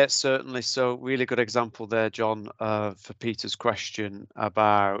 Yeah, certainly. So really good example there, John, for Peter's question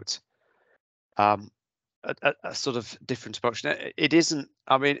about a sort of different approach. It isn't,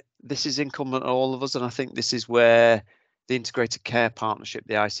 I mean, this is incumbent on all of us, and I think this is where the integrated care partnership,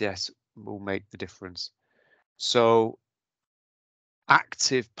 the ICS, will make the difference. So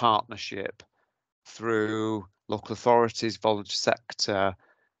active partnership through local authorities, voluntary sector,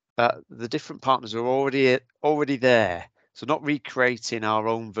 the different partners are already there. So not recreating our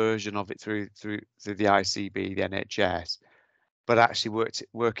own version of it through the ICB, the NHS, but actually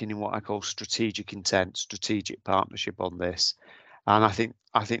working in what I call strategic intent, strategic partnership on this. And I think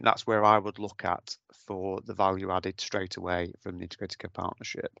that's where I would look at for the value added straight away from the integrated care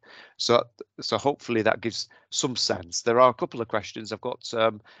partnership. So hopefully that gives some sense. There are a couple of questions I've got.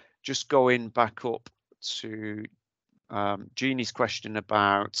 Just going back up to Jeannie's question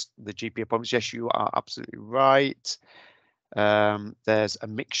about the GP appointments. Yes, you are absolutely right. There's a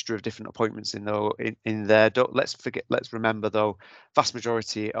mixture of different appointments in there. Let's remember though, vast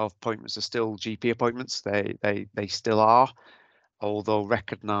majority of appointments are still GP appointments. They still are, although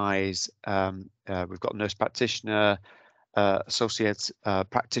recognise we've got nurse practitioner, associate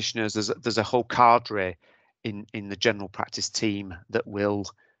practitioners. There's a whole cadre in the general practice team that will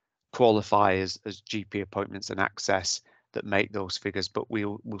qualify as GP appointments and access that make those figures, but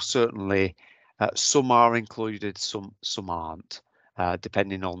we'll certainly some are included, some aren't,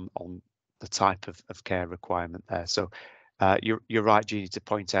 depending on the type of care requirement there. So you're right, Jeannie, to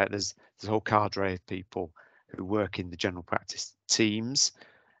point out there's a whole cadre of people who work in the general practice teams.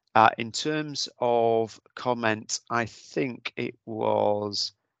 In terms of comment, I think it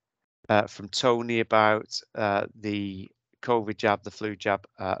was from Tony about the COVID jab, the flu jab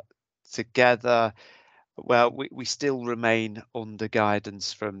together. Well, we still remain under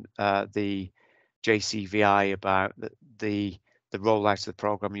guidance from the JCVI about the rollout of the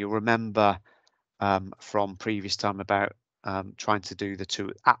programme. You'll remember from previous time about trying to do the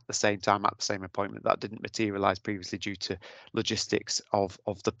two at the same time, at the same appointment. That didn't materialise previously due to logistics of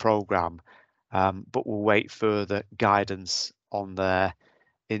the programme, but we'll wait further guidance on there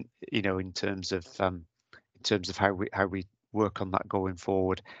in terms of how we work on that going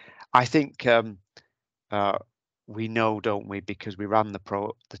forward. I think we know, don't we, because we ran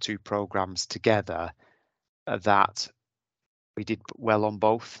the two programs together, that we did well on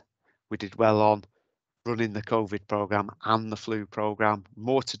both. We did well on running the COVID program and the flu program.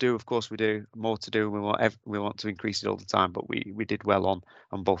 More to do, of course, we do more to do. We want to increase it all the time, but we did well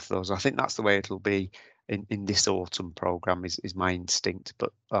on both of those. I think that's the way it'll be in this autumn program. Is my instinct,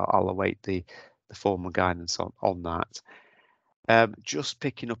 but I'll await the formal guidance on that. Just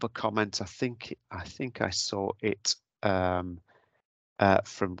picking up a comment, I think I saw it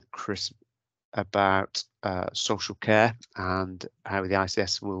from Chris about social care and how the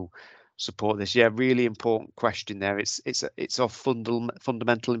ICS will support this. Yeah, really important question there. It's of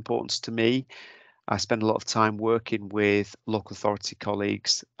fundamental importance to me. I spend a lot of time working with local authority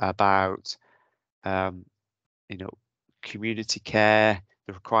colleagues about community care,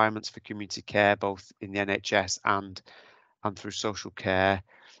 the requirements for community care, both in the NHS and through social care,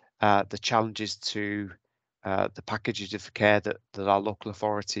 the challenges to the packages of care that our local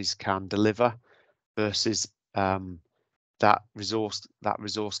authorities can deliver versus that resource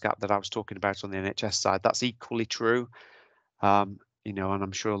gap that I was talking about on the NHS side. That's equally true, and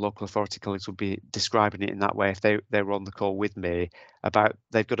I'm sure local authority colleagues would be describing it in that way if they were on the call with me about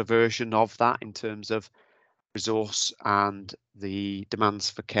they've got a version of that in terms of resource and the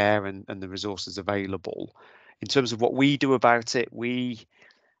demands for care and the resources available. In terms of what we do about it, we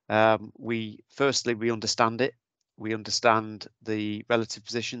firstly understand it. We understand the relative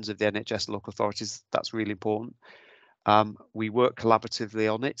positions of the NHS and local authorities. That's really important. We work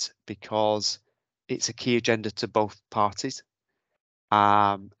collaboratively on it because it's a key agenda to both parties,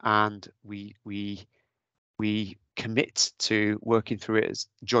 and we commit to working through it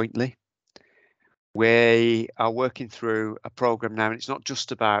jointly. We are working through a programme now, and it's not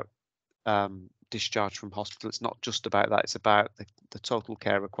just about discharge from hospital. It's not just about that. It's about the total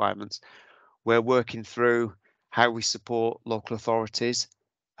care requirements. We're working through how we support local authorities,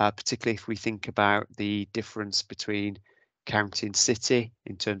 particularly if we think about the difference between county and city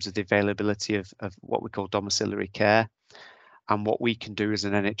in terms of the availability of what we call domiciliary care, and what we can do as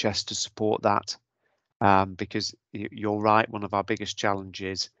an NHS to support that. Because you're right, one of our biggest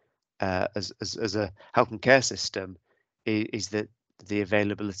challenges as a health and care system is that the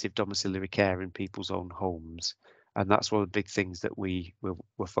availability of domiciliary care in people's own homes, and that's one of the big things that we're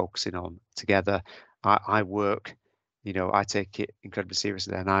focusing on together. I work you know, I take it incredibly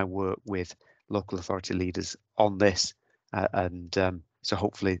seriously, and I work with local authority leaders on this, so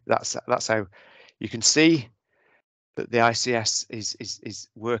hopefully that's how you can see that the ICS is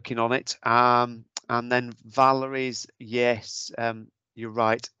working on it. And then Valerie's, yes, you're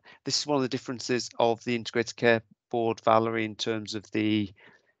right. This is one of the differences of the Integrated Care Board, Valerie, in terms of the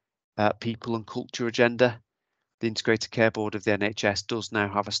people and culture agenda. The Integrated Care Board of the NHS does now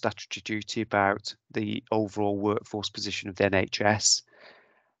have a statutory duty about the overall workforce position of the NHS.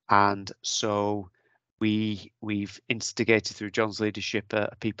 And so we've instigated through John's leadership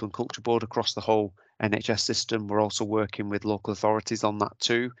a people and culture board across the whole NHS system. We're also working with local authorities on that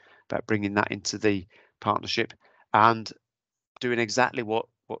too, about bringing that into the partnership and doing exactly what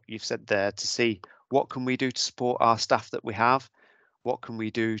you've said there, to see what can we do to support our staff that we have, what can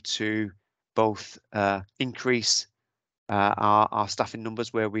we do to both increase our staffing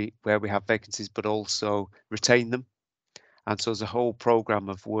numbers where we have vacancies, but also retain them. And so there's a whole programme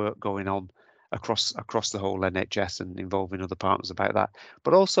of work going on across the whole NHS and involving other partners about that,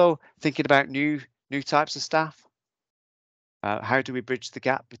 but also thinking about new types of staff. How do we bridge the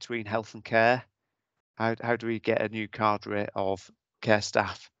gap between health and care? How do we get a new cadre of care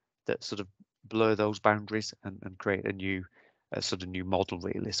staff that sort of blur those boundaries and create a new sort of new model,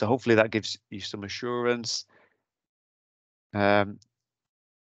 really? So hopefully that gives you some assurance. I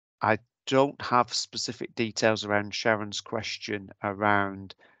don't have specific details around Sharon's question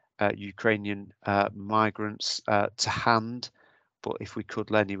around Ukrainian migrants to hand, but if we could,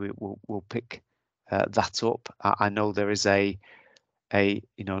 Lenny, we'll pick that up. I know there is a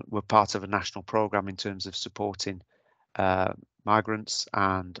you know, we're part of a national programme in terms of supporting migrants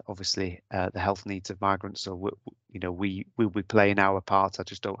and obviously the health needs of migrants. So you know, we will be playing our part. I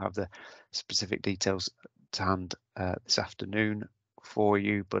just don't have the specific details to hand this afternoon for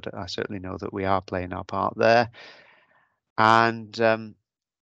you, but I certainly know that we are playing our part there. And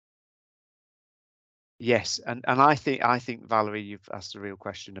yes, and I think Valerie, you've asked a real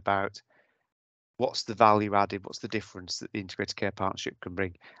question about what's the value added, what's the difference that the Integrated Care Partnership can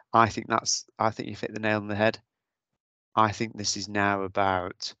bring. I think you've hit the nail on the head. I think this is now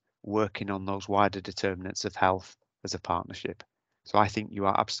about working on those wider determinants of health as a partnership. So I think you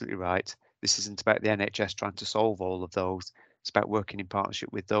are absolutely right. This isn't about the NHS trying to solve all of those. It's about working in partnership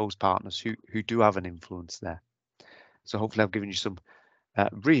with those partners who do have an influence there. So hopefully I've given you some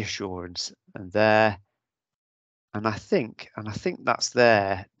reassurance there. And I think that's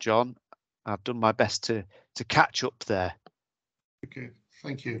there, John. I've done my best to catch up there. Okay,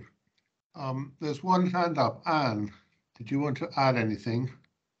 thank you. There's one hand up. Anne, did you want to add anything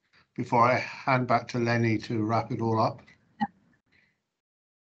before I hand back to Lenny to wrap it all up?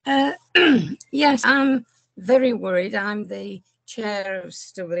 Yes, I'm very worried. I'm the chair of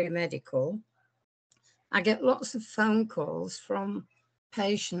Stubberley Medical. I get lots of phone calls from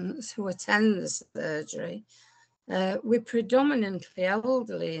patients who attend the surgery. We're predominantly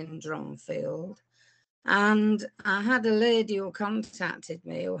elderly in Dromfield, and I had a lady who contacted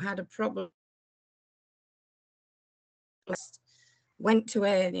me who had a problem, went to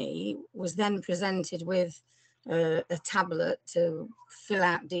A&E, was then presented with a tablet to fill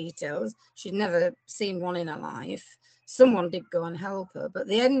out details. She'd never seen one in her life. Someone did go and help her, but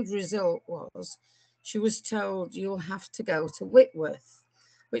the end result was she was told, you'll have to go to Whitworth,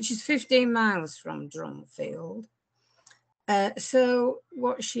 which is 15 miles from Dromfield. So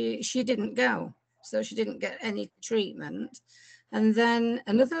what she didn't go, so she didn't get any treatment. And then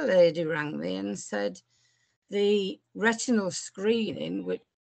another lady rang me and said the retinal screening, which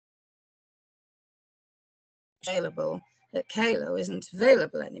is available at Calo, isn't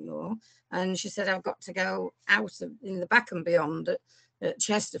available anymore. And she said, I've got to go out in the back and beyond at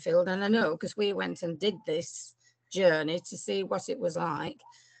Chesterfield. And I know, because we went and did this journey to see what it was like.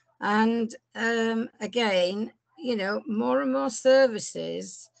 And again, you know, more and more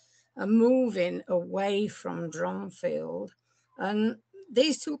services are moving away from Dromfield. And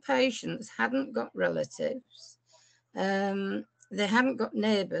these two patients hadn't got relatives. They hadn't got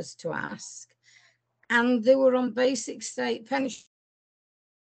neighbours to ask. And they were on basic state pension.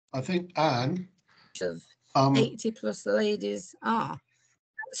 I think, Anne, of 80 plus ladies are.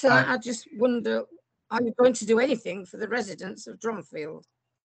 So I just wonder, are you going to do anything for the residents of Dromfield?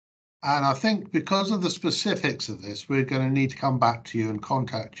 And I think because of the specifics of this, we're going to need to come back to you and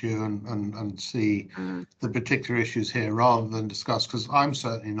contact you and see the particular issues here rather than discuss, because I'm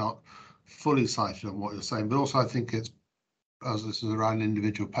certainly not fully sighted on what you're saying, but also I think it's, as this is around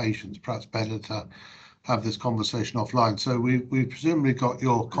individual patients, perhaps better to have this conversation offline. So we presumably got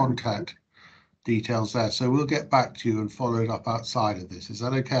your contact details there. So we'll get back to you and follow it up outside of this. Is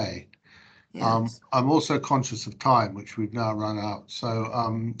that okay? Yes. I'm also conscious of time, which we've now run out. So,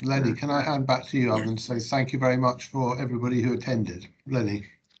 Lenny, can I hand back to you? I'm going to say thank you very much for everybody who attended. Lenny.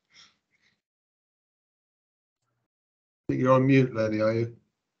 You're on mute, Lenny, are you?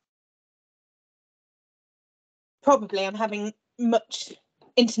 Probably. I'm having much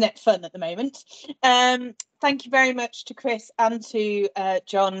internet fun at the moment. Thank you very much to Chris and to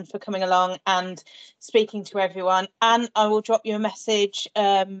John for coming along and speaking to everyone. And I will drop you a message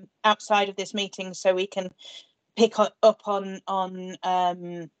outside of this meeting so we can pick up on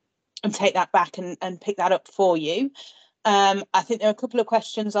and take that back and pick that up for you. I think there are a couple of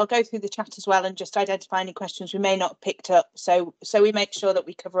questions. I'll go through the chat as well and just identify any questions we may not have picked up. So we make sure that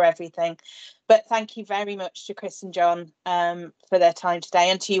we cover everything. But thank you very much to Chris and John for their time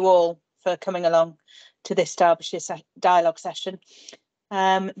today, and to you all for coming along to this Derbyshire dialogue session.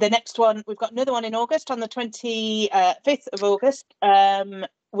 The next one, we've got another one in August, on the 25th of August,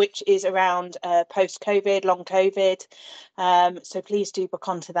 which is around post-COVID, long COVID. So please do book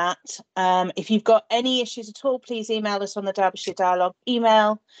onto that. If you've got any issues at all, please email us on the Derbyshire Dialogue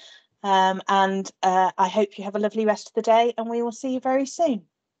email. And I hope you have a lovely rest of the day, and we will see you very soon.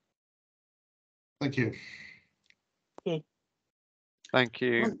 Thank you. Thank you. Thank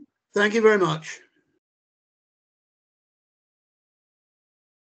you. Thank you very much.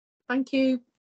 Thank you.